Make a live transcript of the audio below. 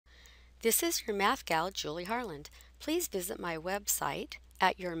This is your math gal, Julie Harland. Please visit my website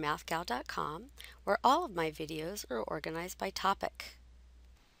at yourmathgal.com, where all of my videos are organized by topic.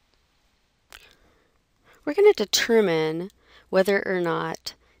 We're going to determine whether or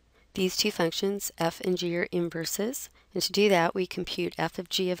not these two functions, f and g, are inverses. And to do that, we compute f of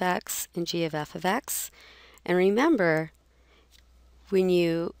g of x and g of f of x. And remember, when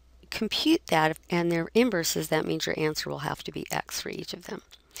you compute that and they're inverses, that means your answer will have to be x for each of them.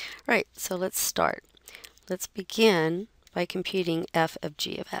 All right, so let's start. Let's begin by computing f of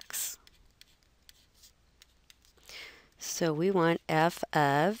g of x. So we want f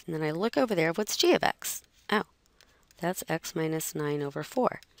of, and then I look over there, what's g of x? Oh, that's x minus 9 over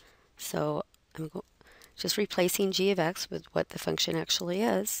 4. So I'm just replacing g of x with what the function actually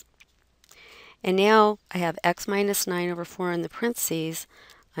is. And now I have x minus 9 over 4 in the parentheses.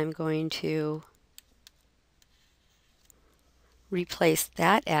 I'm going to replace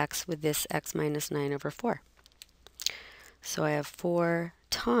that x with this x minus 9 over 4. So I have 4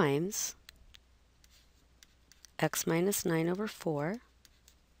 times x minus 9 over 4.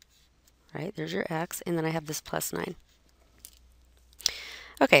 Right, there's your x, and then I have this plus 9.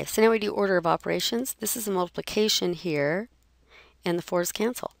 Okay, so now we do order of operations. This is a multiplication here, and the 4's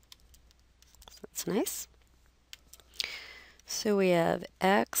cancel. So that's nice. So we have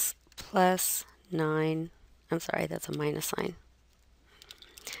x plus 9, I'm sorry, that's a minus sign.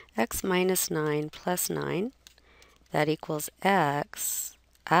 X minus 9 plus 9, that equals x.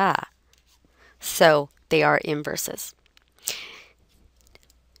 So they are inverses.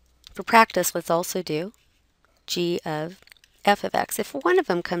 For practice, let's also do g of f of x. If one of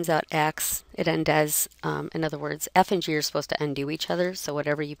them comes out x, it undoes. In other words, f and g are supposed to undo each other, so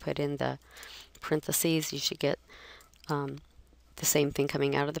whatever you put in the parentheses, you should get the same thing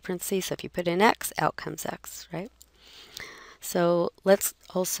coming out of the parentheses. So if you put in x, out comes x, right? So let's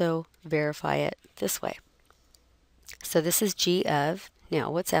also verify it this way. So this is g of, now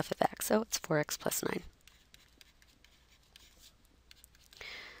what's f of x? Oh, it's 4x plus 9.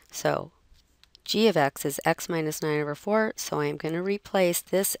 So g of x is x minus 9 over 4, so I'm going to replace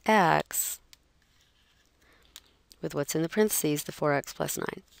this x with what's in the parentheses, the 4x plus 9.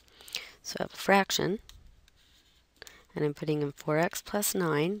 So I have a fraction, and I'm putting in 4x plus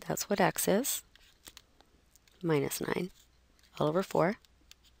 9, that's what x is, minus 9, all over 4.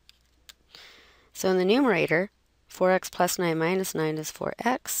 So in the numerator, 4x plus 9 minus 9 is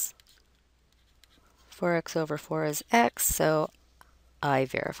 4x. 4x over 4 is x, so I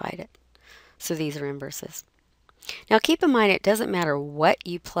verified it. So these are inverses. Now keep in mind, it doesn't matter what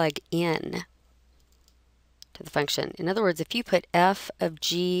you plug in to the function. In other words, if you put f of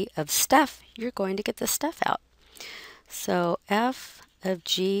g of stuff, you're going to get the stuff out. So f of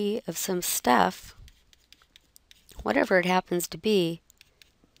g of some stuff, whatever it happens to be,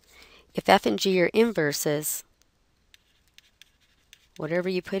 if f and g are inverses, whatever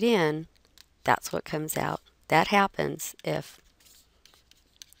you put in, that's what comes out. That happens if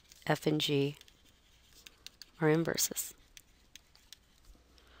f and g are inverses.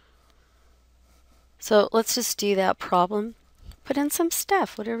 So let's just do that problem. Put in some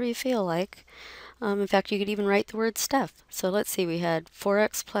stuff, whatever you feel like. In fact, you could even write the word stuff. So let's see, we had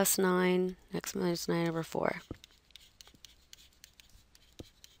 4x plus 9, x minus 9 over 4.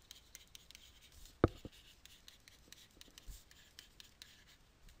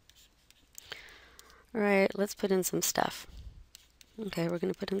 All right, let's put in some stuff. Okay, we're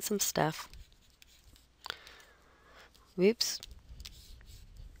going to put in some stuff. Whoops.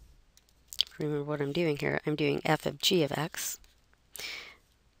 Remember what I'm doing here. I'm doing f of g of x.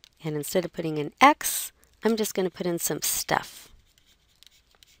 And instead of putting in x, I'm just going to put in some stuff.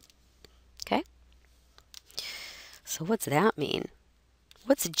 Okay? So what's that mean?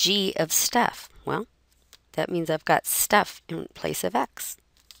 What's g of stuff? Well, that means I've got stuff in place of x.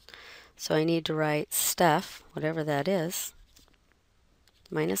 So I need to write stuff, whatever that is,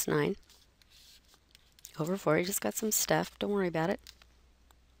 minus 9 over 4. You just got some stuff. Don't worry about it.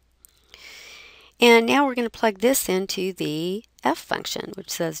 And now we're going to plug this into the f function, which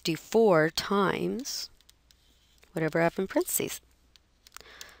says do 4 times whatever I have in parentheses.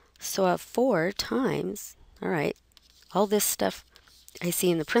 So I have 4 times, all right, all this stuff I see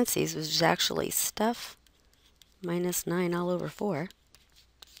in the parentheses was actually stuff minus 9 all over 4.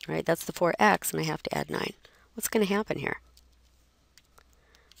 All right, that's the 4x, and I have to add 9. What's going to happen here?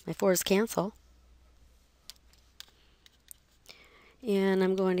 My 4's cancel. And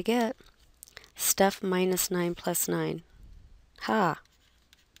I'm going to get stuff minus 9 plus 9. Ha!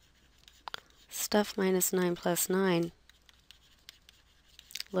 Stuff minus 9 plus 9.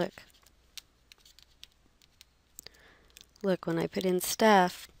 Look. Look, when I put in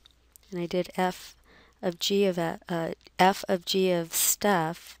stuff, and I did f of g of f of g of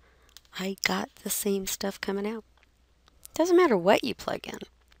stuff, I got the same stuff coming out. Doesn't matter what you plug in.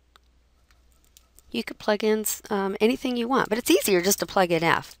 You could plug in anything you want, but it's easier just to plug in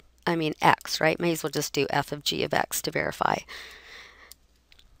x, right? May as well just do f of g of x to verify.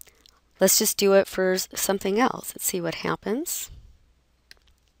 Let's just do it for something else. Let's see what happens.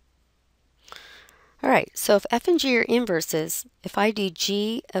 All right, so if f and g are inverses, if I do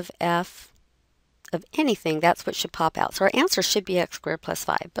g of f of anything, that's what should pop out. So our answer should be x squared plus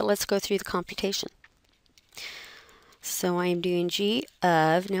 5, but let's go through the computation. So I'm doing g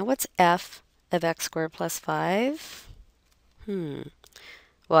of, now what's f of x squared plus 5?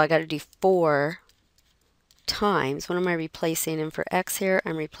 Well, I got to do 4 times. What am I replacing? And for x here,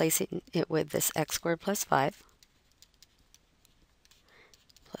 I'm replacing it with this x squared plus 5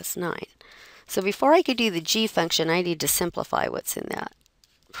 plus 9. So before I could do the g function, I need to simplify what's in that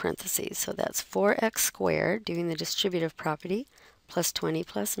parentheses. So that's 4x squared, doing the distributive property, plus 20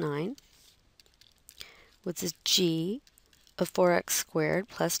 plus 9, which is g of 4x squared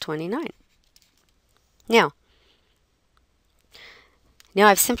plus 29. Now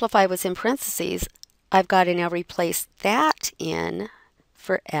I've simplified what's in parentheses. I've got to now replace that in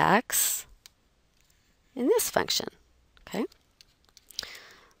for x in this function. Okay?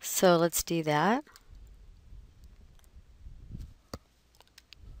 So let's do that.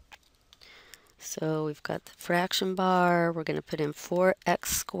 So we've got the fraction bar. We're going to put in 4x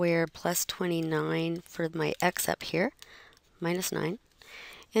squared plus 29 for my x up here, minus 9.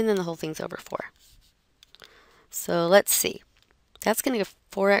 And then the whole thing's over 4. So let's see. That's going to give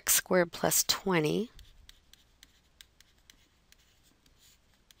 4x squared plus 20.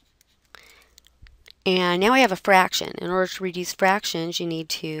 And now I have a fraction. In order to reduce fractions, you need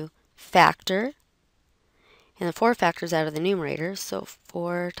to factor. And the 4 factors out of the numerator. So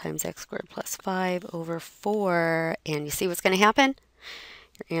 4 times x squared plus 5 over 4. And you see what's going to happen?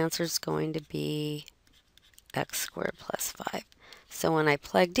 Your answer is going to be x squared plus 5. So when I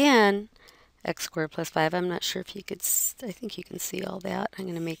plugged in x squared plus 5, I'm not sure if you could, I think you can see all that. I'm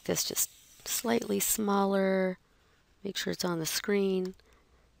going to make this just slightly smaller. Make sure it's on the screen.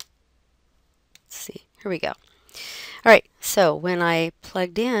 Let's see. Here we go. All right. So when I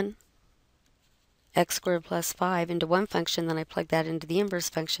plugged in x squared plus 5 into one function, then I plugged that into the inverse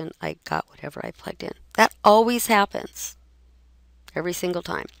function, I got whatever I plugged in. That always happens every single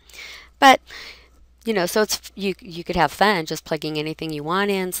time. But you know, so it's you could have fun just plugging anything you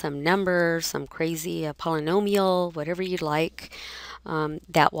want in, some number, some crazy polynomial, whatever you'd like.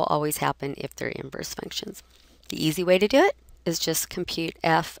 That will always happen if they're inverse functions. The easy way to do it is just compute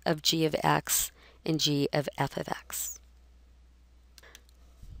f of g of x and g of f of x.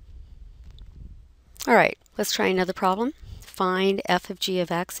 All right, let's try another problem. Find f of g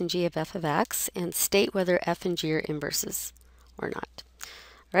of x and g of f of x and state whether f and g are inverses or not.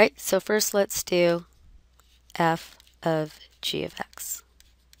 All right, so first let's do f of g of x.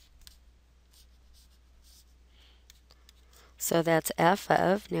 So that's f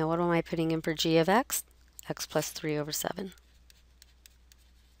of, now what am I putting in for g of x? X plus 3 over 7.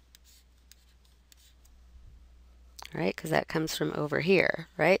 Right, because that comes from over here,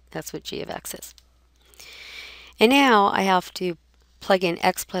 right? That's what g of x is. And now I have to plug in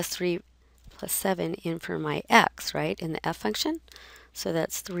x plus 3 plus 7 in for my x, right, in the f function. So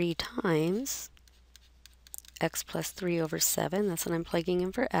that's 3 times x plus 3 over 7. That's what I'm plugging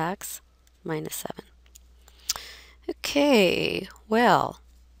in for x, minus 7. Okay, well,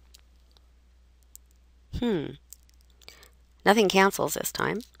 nothing cancels this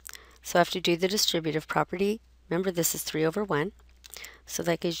time. So I have to do the distributive property. Remember, this is 3 over 1. So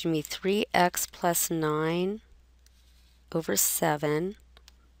that gives me 3x plus 9 over 7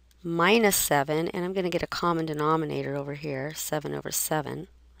 minus 7. And I'm going to get a common denominator over here, 7 over 7,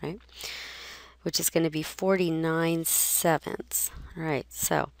 right? Which is going to be 49 sevenths. All right,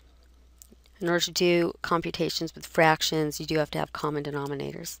 so in order to do computations with fractions, you do have to have common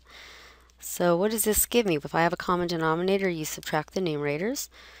denominators. So what does this give me? If I have a common denominator, you subtract the numerators.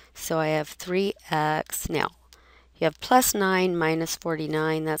 So I have 3x. Now, you have plus 9 minus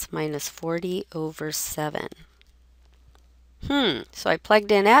 49. That's minus 40 over 7. So I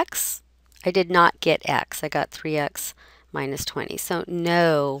plugged in x. I did not get x. I got 3x minus 20. So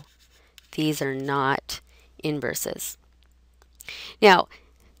no, these are not inverses. Now,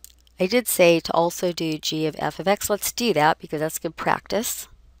 I did say to also do g of f of x. Let's do that because that's good practice.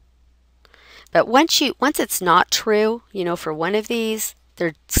 But once it's not true, you know, for one of these,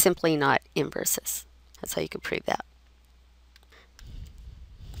 they're simply not inverses. That's how you can prove that.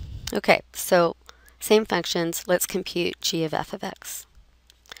 Okay, so same functions. Let's compute g of f of x.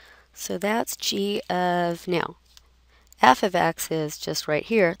 So that's g of, now, f of x is just right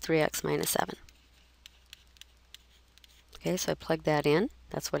here, 3x minus 7. Okay, so I plug that in.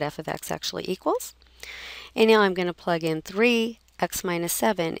 That's what f of x actually equals. And now I'm going to plug in 3x minus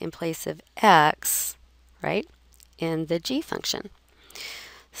 7 in place of x, right, in the g function.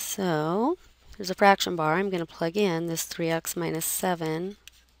 So there's a fraction bar. I'm going to plug in this 3x minus 7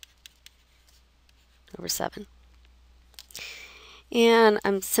 over 7. And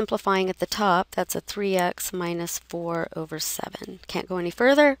I'm simplifying at the top. That's a 3x minus 4 over 7. Can't go any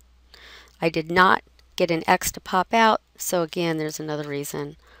further. I did not get an x to pop out. So again, there's another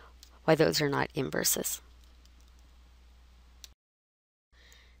reason why those are not inverses.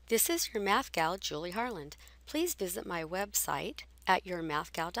 This is your math gal, Julie Harland. Please visit my website at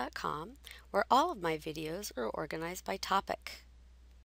yourmathgal.com, where all of my videos are organized by topic.